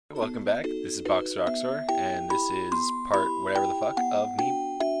welcome back. This is Boxoroxor, and this is part whatever the fuck of me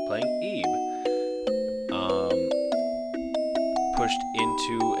playing Ebe. Pushed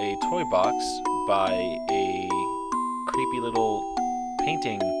into a toy box by a creepy little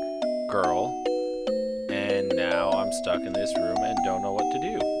painting girl, and now I'm stuck in this room and don't know what to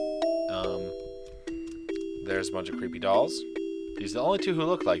do. There's a bunch of creepy dolls. These are the only two who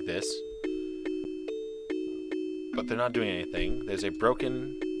look like this. But they're not doing anything. There's a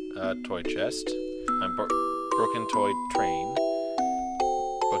broken toy chest, broken toy train,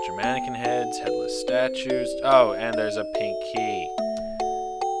 bunch of mannequin heads, headless statues. Oh, and there's a pink key.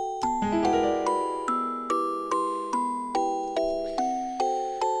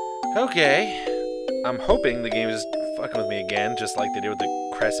 Okay, I'm hoping the game is fucking with me again, just like they did with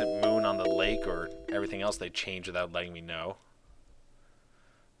the crescent moon on the lake or everything else they changed without letting me know.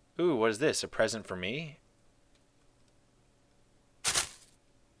 Ooh, what is this? A present for me?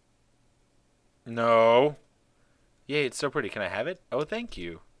 No. Yay, it's so pretty. Can I have it? Oh, thank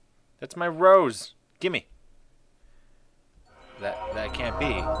you. That's my rose. Gimme. That can't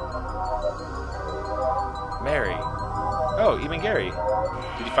be. Mary. Oh, even Gary.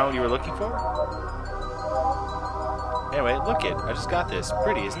 Did you find what you were looking for? Anyway, look it. I just got this.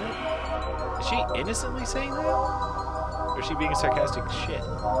 Pretty, isn't it? Is she innocently saying that? Or is she being sarcastic shit?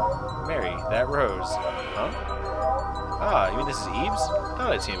 Mary, that rose. Huh? Ah, you mean this is Eve's?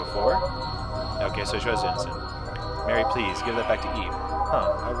 Thought I'd seen it before. Okay, so she was innocent. Mary, please, give that back to Eve.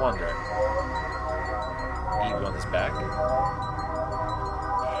 Huh, I wonder. Eve, you want this back?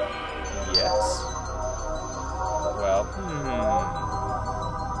 Yes. Well,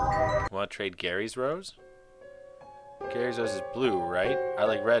 Want to trade Gary's rose? Gary's rose is blue, right? I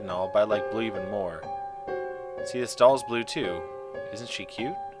like red and all, but I like blue even more. See, this doll's blue too. Isn't she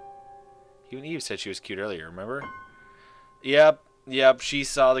cute? Even Eve said she was cute earlier, remember? Yep, she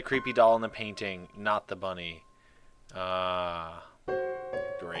saw the creepy doll in the painting, not the bunny.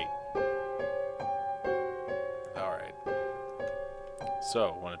 Great. Alright.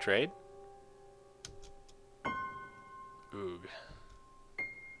 So, want to trade? Oog.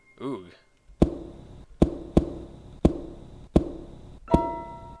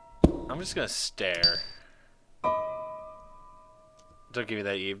 I'm just gonna stare. Don't give me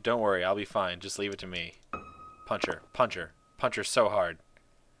that, Eve. Don't worry, I'll be fine. Just leave it to me. Punch her. Punch her so hard.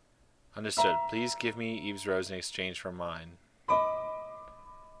 Understood. Please give me Eve's rose in exchange for mine.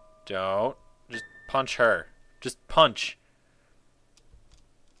 Don't. Just punch her. Just punch.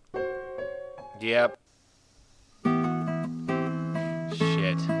 Yep.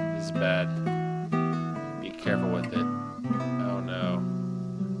 Shit. This is bad. Be careful with it. Oh no.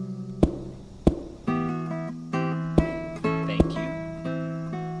 Thank you.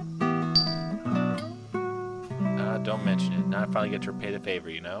 Don't mention it. Now I finally get to repay the favor,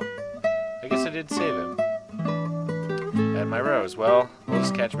 you know? I guess I did save him. And my rose. Well, we'll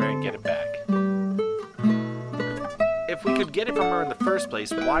just catch Mary and get it back. If we could get it from her in the first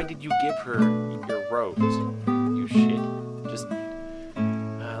place, why did you give her your rose? You shit. Just...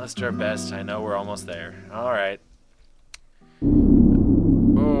 let's do our best. I know we're almost there. Alright.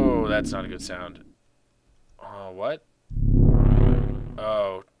 Oh, that's not a good sound. Oh, what?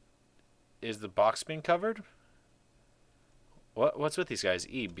 Oh. Is the box being covered? What's with these guys?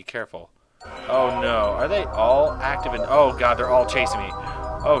 Eve, be careful. Oh no, are they all active and oh god, they're all chasing me.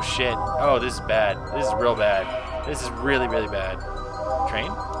 Oh shit. Oh, this is bad. This is real bad. This is really, really bad. Train?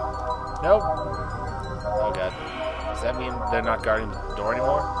 Nope. Oh god. Does that mean they're not guarding the door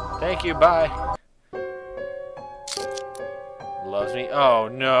anymore? Thank you, bye. Loves me. Oh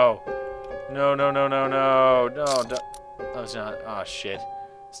no. No. No, don't. Oh, it's not. Oh shit.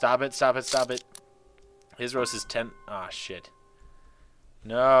 Stop it. His roast is 10. Ah, shit.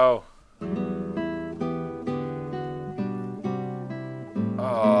 No.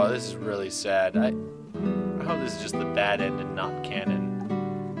 Oh, this is really sad. I hope this is just the bad end and not canon.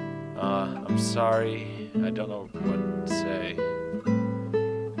 I'm sorry. I don't know what to say.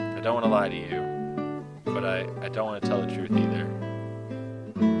 I don't want to lie to you. But I don't want to tell the truth either.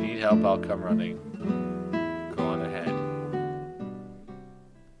 If you need help, I'll come running. Go on ahead.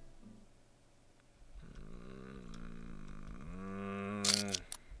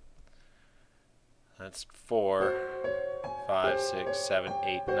 That's 4, 5, 6, 7,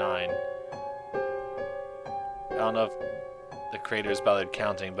 8, 9. I don't know if the creators bothered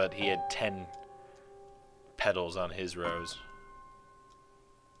counting, but he had 10 petals on his rose.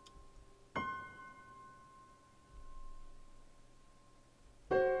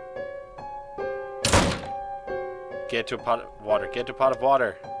 Get to a pot of water. Get to a pot of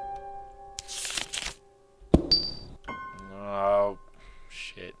water. Oh,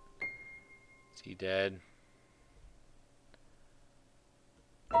 shit. dead?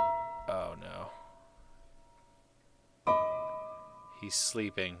 Oh no. He's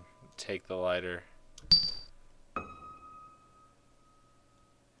sleeping. Take the lighter.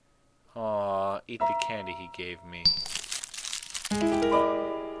 Aw, eat the candy he gave me.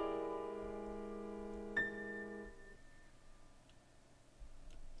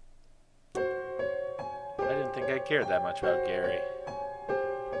 I didn't think I cared that much about Gary.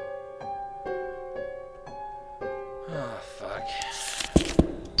 Oh, fuck.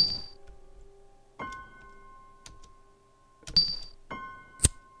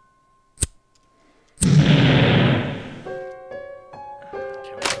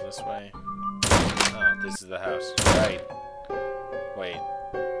 Can we go this way? Oh, this is the house. Right. Wait.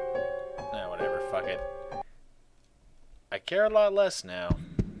 Nah, whatever. Fuck it. I care a lot less now.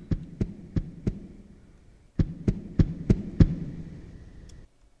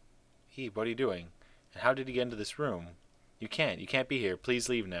 What are you doing? And how did he get into this room? You can't be here. Please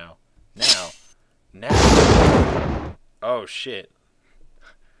leave now. Now. Oh shit.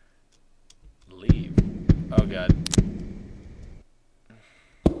 Leave. Oh god.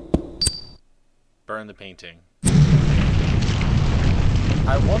 Burn the painting.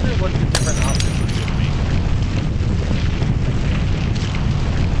 I wonder what the different options would give me.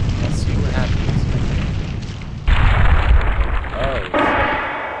 Let's see what happens. Oh.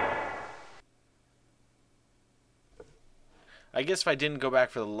 I guess if I didn't go back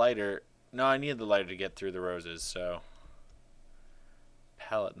for the lighter... No, I needed the lighter to get through the roses, so...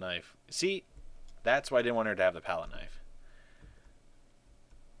 Palette knife. See? That's why I didn't want her to have the palette knife.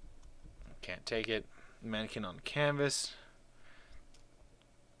 Can't take it. Mannequin on canvas.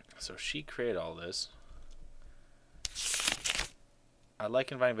 So she created all this. I'd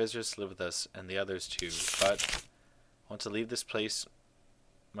like inviting visitors to live with us, and the others too, but I want to leave this place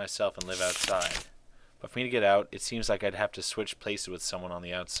myself and live outside. But for me to get out, it seems like I'd have to switch places with someone on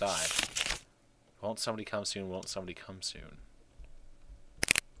the outside. Won't somebody come soon? Won't somebody come soon?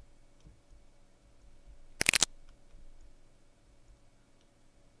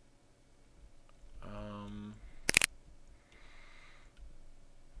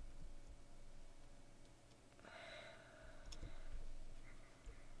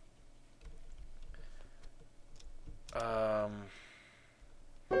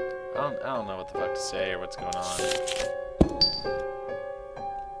 I don't know what the fuck to say or what's going on.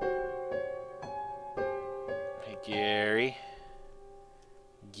 Hey, Gary.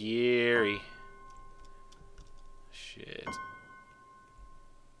 Gary. Shit.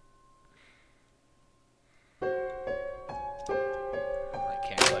 I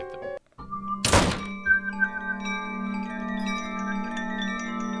can't collect them.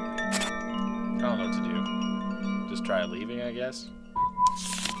 I don't know what to do. Just try leaving, I guess.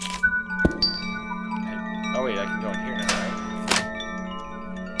 Oh wait, I can go in here now, right?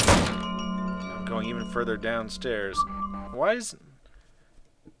 I'm going even further downstairs. Why is...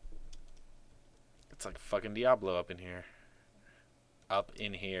 It's like fucking Diablo up in here. Up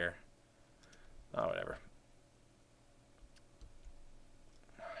in here. Oh, whatever.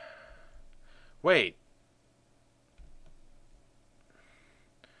 Wait.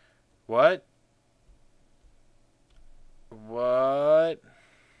 What? What?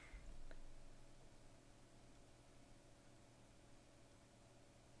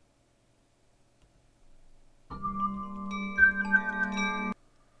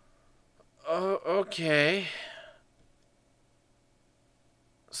 Oh, okay.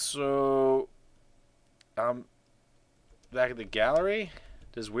 So, back at the gallery?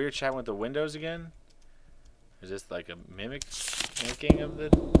 Does weird chat with the windows again? Is this like a mimicking of the...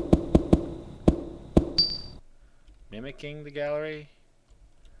 Mimicking the gallery?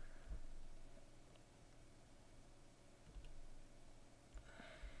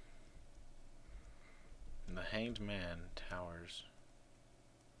 And the Hanged Man towers.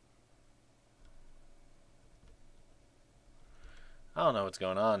 I don't know what's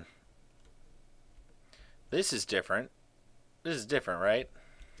going on. This is different. This is different, right?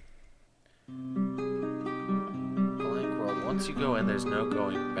 Blank world. Once you go in, there's no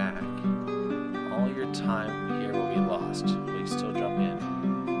going back. All your time here will be lost. Please still jump in.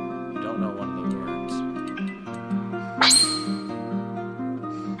 You don't know one of the words.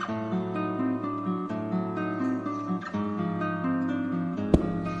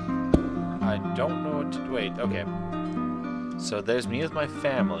 I don't know what to... Wait, okay. So there's me with my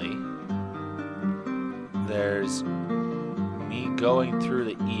family. There's me going through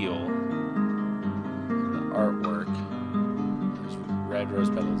the eel. The artwork. There's red rose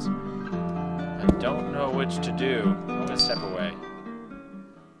petals. I don't know which to do. I'm gonna step away.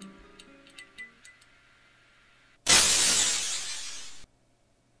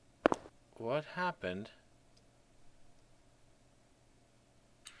 What happened?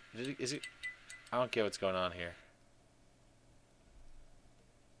 Is it? I don't get what's going on here.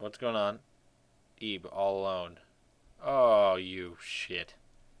 What's going on? Ebe, all alone. Oh, you shit.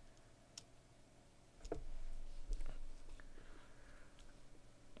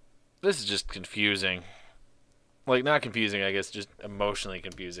 This is just confusing. Like, not confusing, I guess, just emotionally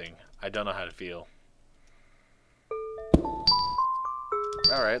confusing. I don't know how to feel.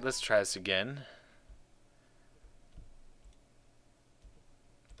 Alright, let's try this again.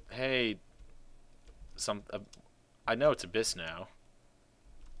 Hey, I know it's Abyss now.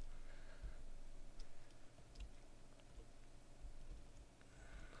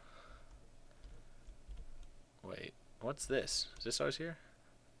 Wait, what's this? Is this ours here?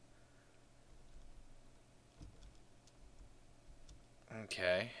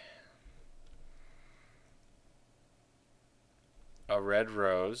 Okay. A red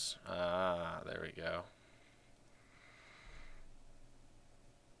rose. Ah, there we go.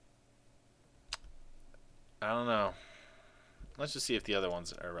 I don't know. Let's just see if the other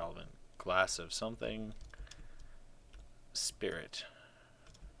ones are relevant. Glass of something. Spirit.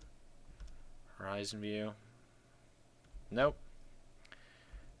 Horizon view. Nope.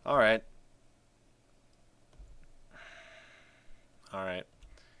 Alright. Alright.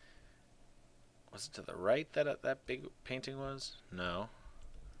 Was it to the right that that big painting was? No.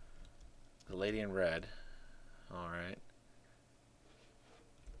 The lady in red. Alright.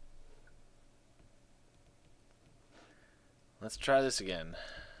 Let's try this again.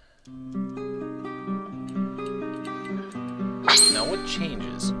 Now what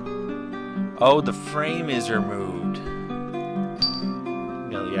changes? Oh, the frame is removed.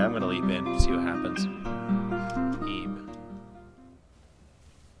 Yeah, I'm gonna leap in, see what happens. Ebe.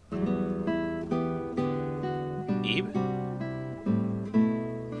 Ebe?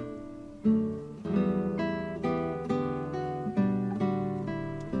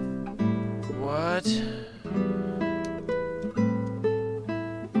 What?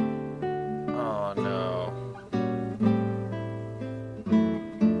 Oh no.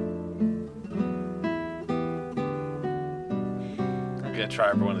 I'm gonna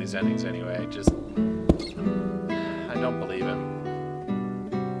try for one of these endings anyway. I don't believe him.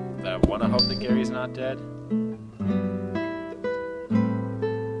 I wanna hope that Gary's not dead.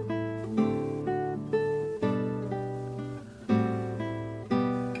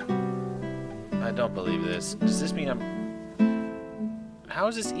 I don't believe this. Does this mean How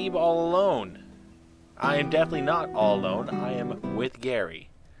is this Ebe all alone? I am definitely not all alone. I am with Gary.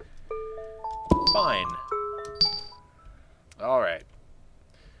 Fine. Alright.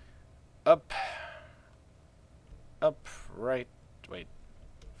 Up. Up. Right. Wait.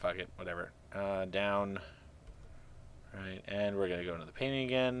 Fuck it. Whatever. Down. Right. And we're gonna go into the painting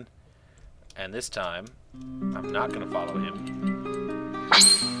again. And this time, I'm not gonna follow him.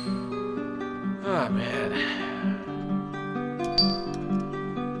 Oh, man.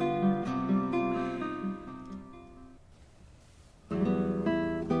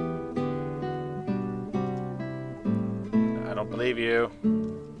 I don't believe you.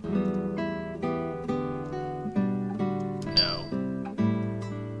 No.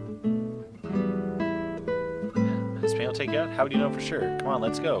 This paint will take you out? How would you know for sure? Come on,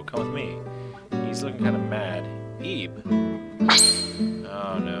 let's go. Come with me. He's looking kind of mad. Ebe.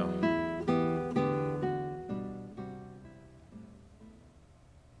 Oh, no.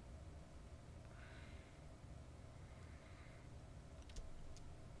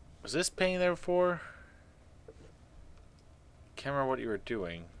 Was this painting there before? Can't remember what you were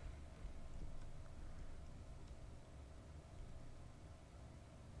doing.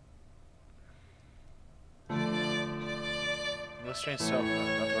 No strange stuff.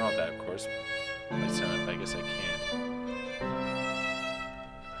 Nothing wrong with that, of course. I sound it, but I guess I can't.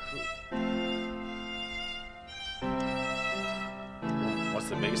 What's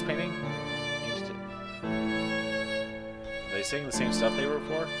the biggest painting? Are they saying the same stuff they were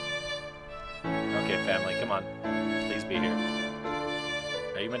before? Okay, family, come on. Please be here.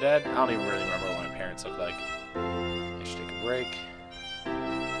 Are you my dad? I don't even really remember what my parents look like. I should take a break.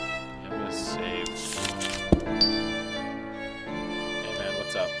 I'm gonna save. Hey man,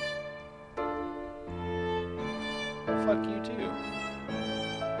 what's up? Well, fuck you too.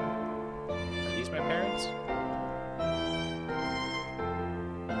 Are these my parents?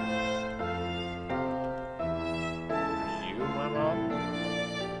 Are you my mom?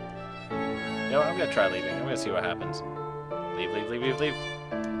 No, I'm gonna try leaving. I'm gonna see what happens. Leave, leave, leave, leave, leave.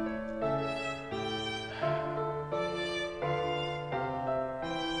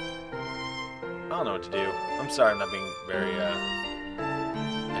 I don't know what to do. I'm sorry I'm not being very,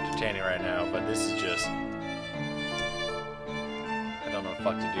 entertaining entertaining right now, but this is just... I don't know what the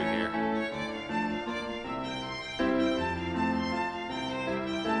fuck to do here.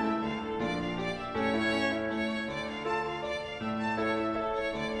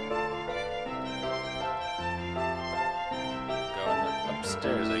 Going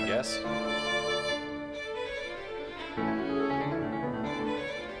upstairs, I guess.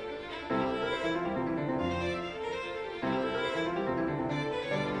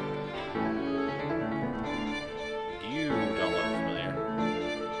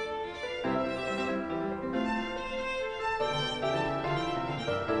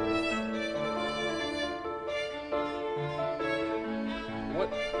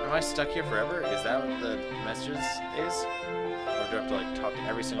 Am I stuck here forever? Is that what the messages is? Or do I have to like talk to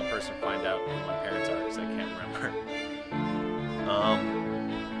every single person and find out who my parents are? Because I can't remember.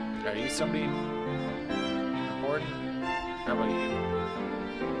 Are you somebody important? How about you?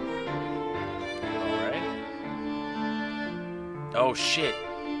 Alright. Oh shit!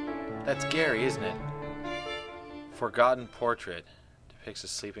 That's Gary, isn't it? Forgotten Portrait. Depicts a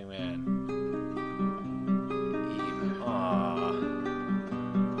sleeping man.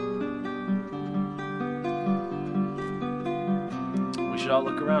 We should all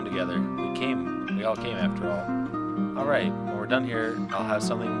look around together. We all came after all. Alright, when we're done here, I'll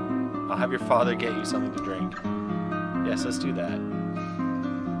have your father get you something to drink. Yes, let's do that.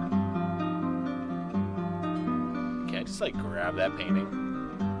 Can I just like grab that painting?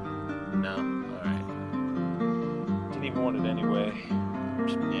 No? Alright. Didn't even want it anyway.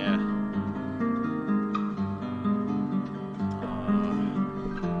 Yeah.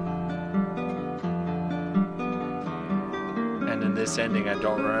 And in this ending, I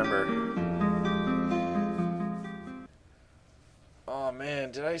don't remember. Oh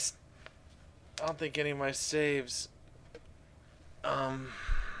man, I don't think any of my saves... I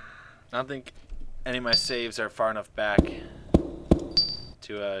don't think any of my saves are far enough back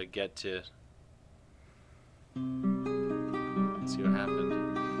to get to... Let's see what happened.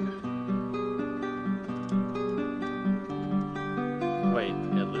 Wait,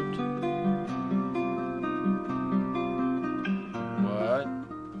 it looped? What?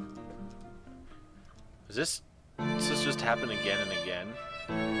 Does this just happen again and again?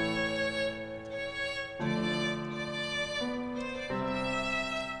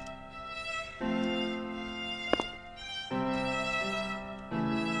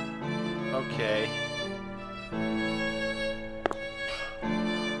 Okay.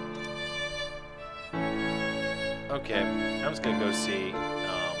 Okay, I'm just gonna go see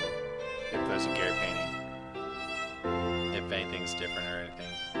if there's a Gary painting. If anything's different or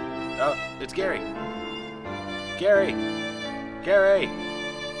anything. Oh, it's Gary! Gary! Gary!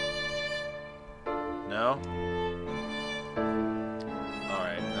 No?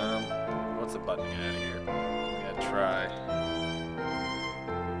 Alright, what's the button to get out of here? We gotta try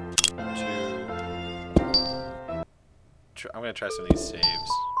I'm gonna try some of these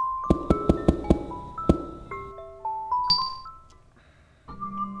saves.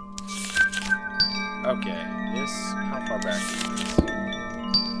 Okay, this, how far back is this?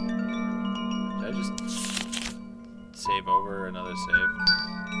 Did I just save over another save?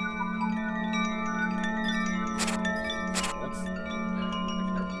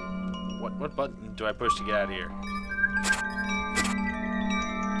 What button do I push to get out of here?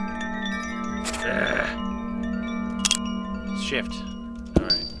 Ugh. Shift.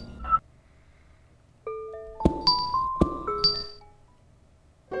 Alright.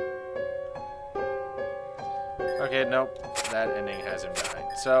 Okay, nope. That ending hasn't died.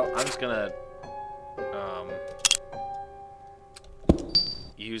 So, I'm just gonna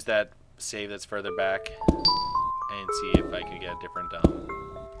use that save that's further back and see if I can get a different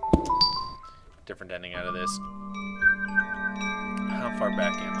ending out of this. How far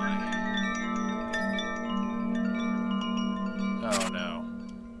back am I? Oh no.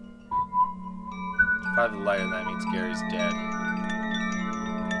 If I have the lighter, that means Gary's dead.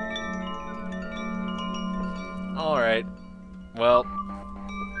 Alright. Well,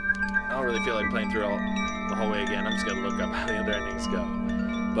 I don't really feel like playing through the whole way again. I'm just gonna look up how the other endings go.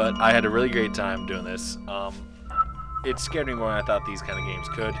 But I had a really great time doing this. It scared me more than I thought these kind of games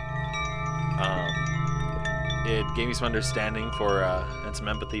could. It gave me some understanding for and some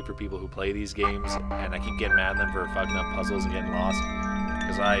empathy for people who play these games, and I keep getting mad at them for fucking up puzzles and getting lost,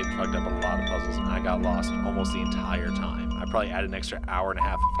 because I fucked up a lot of puzzles and I got lost almost the entire time. I probably added an extra hour and a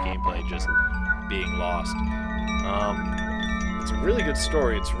half of gameplay just being lost. It's a really good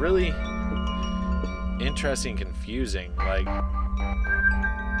story. It's really interesting, confusing. Like,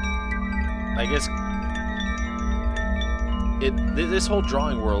 I guess This whole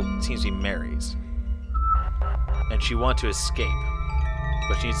drawing world seems to be Mary's. And she wants to escape,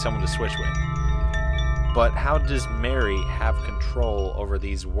 but she needs someone to switch with. But how does Mary have control over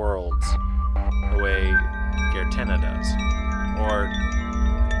these worlds the way Gertena does? Or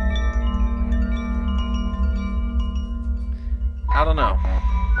I don't know.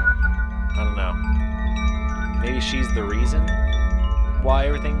 I don't know. Maybe she's the reason why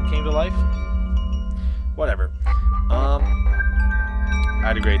everything came to life? Whatever. I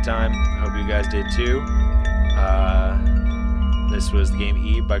had a great time. I hope you guys did too. This was the game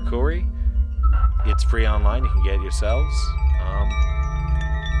Eve by Kouri. It's free online. You can get it yourselves.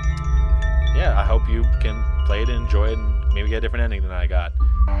 Yeah, I hope you can play it and enjoy it and maybe get a different ending than I got.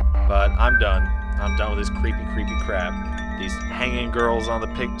 But I'm done. I'm done with this creepy crap. These hanging girls on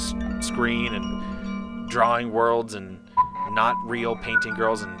the screen and drawing worlds and not real painting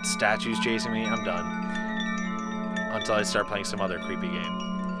girls and statues chasing me. I'm done. Until I start playing some other creepy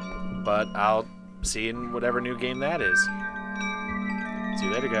game. But I'll see you in whatever new game that is. See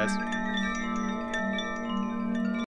you later, guys.